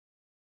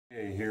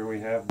Okay, here we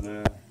have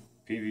the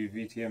Peavey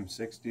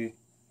VTM60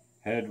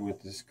 head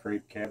with this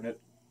crate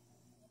cabinet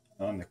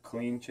on the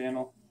clean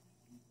channel,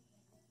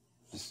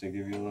 just to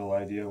give you a little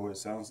idea of what it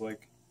sounds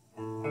like.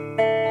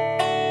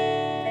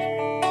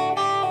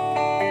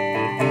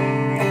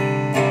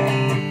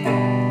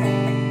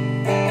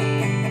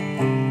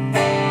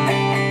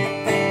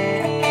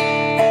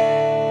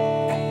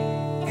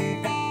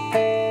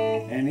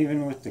 And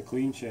even with the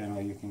clean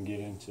channel, you can get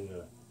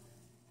into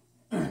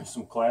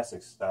some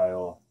classic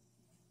style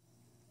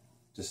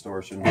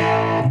distortion. But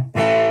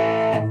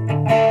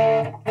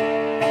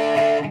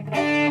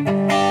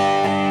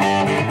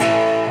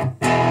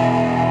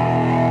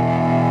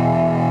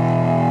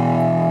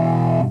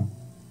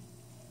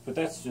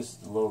that's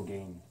just the low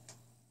gain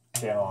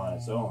channel on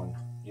its own.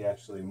 You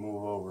actually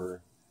move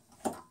over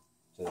to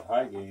the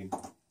high gain,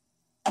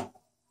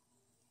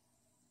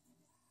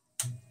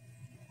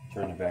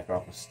 turn it back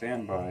off with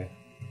standby,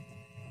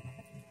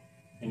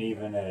 and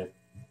even at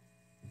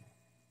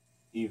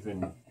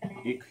even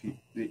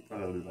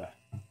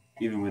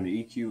when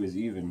the EQ is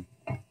even,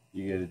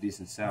 you get a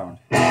decent sound.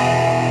 But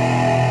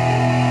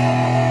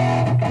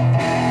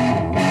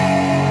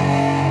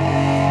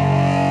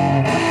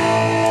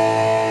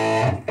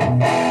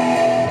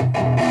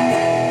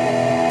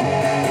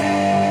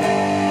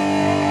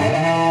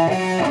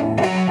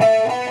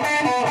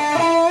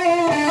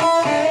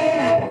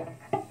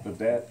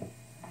that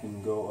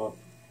can go up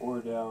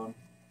or down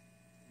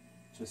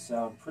to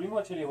sound pretty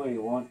much any way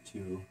you want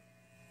to.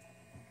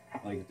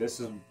 Like this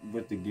is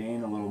with the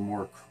gain a little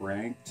more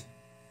cranked,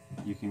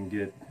 you can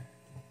get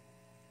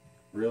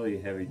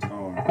really heavy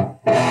tone.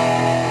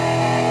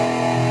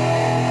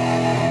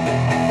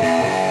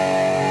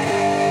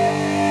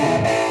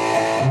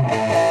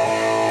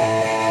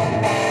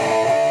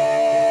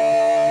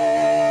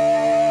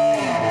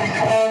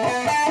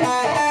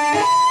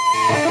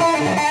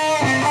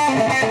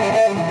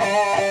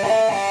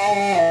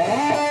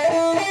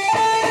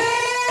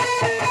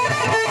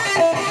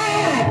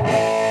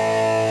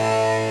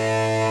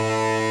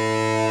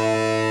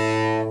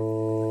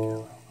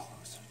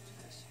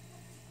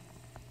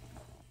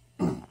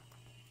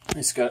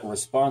 It's got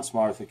response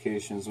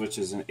modifications, which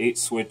is an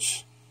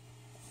 8-switch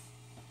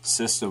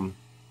system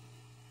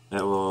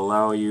that will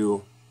allow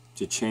you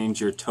to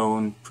change your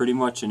tone pretty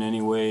much in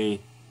any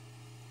way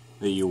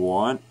that you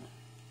want,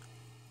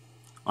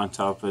 on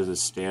top of the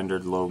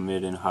standard low,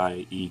 mid, and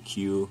high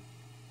EQ.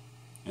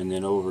 And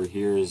then over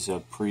here is a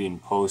pre and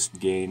post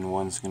gain.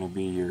 One's going to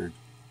be your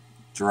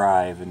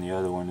drive and the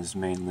other one is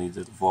mainly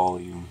the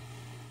volume.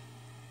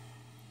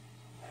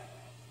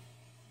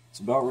 It's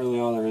about really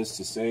all there is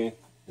to say.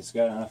 It's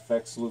got an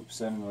effects loop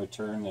send and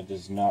return that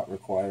does not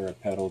require a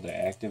pedal to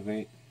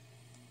activate.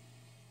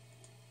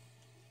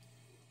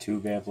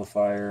 Tube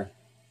amplifier,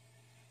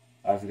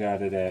 I've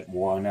got it at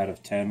 1 out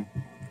of 10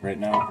 right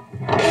now.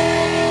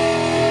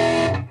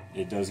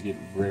 It does get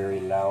very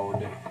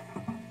loud.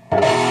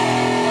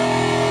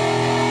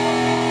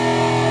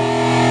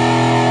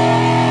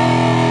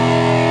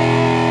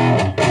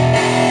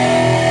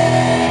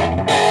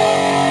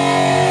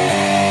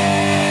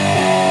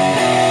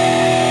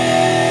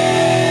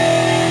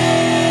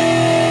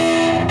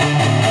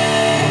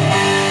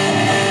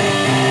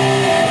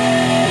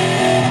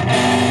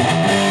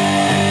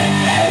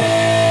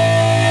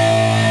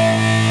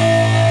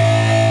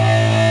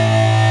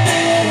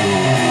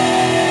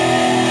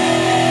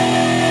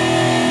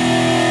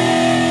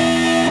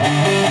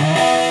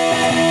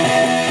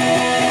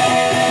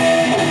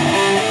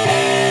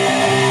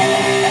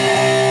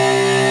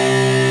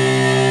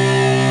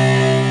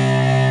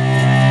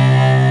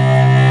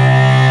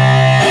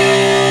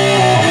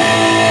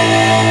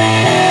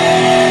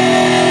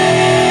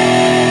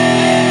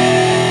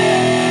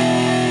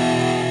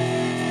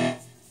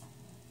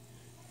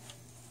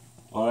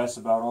 Well, that's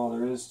about all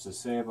there is to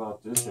say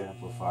about this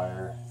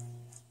amplifier.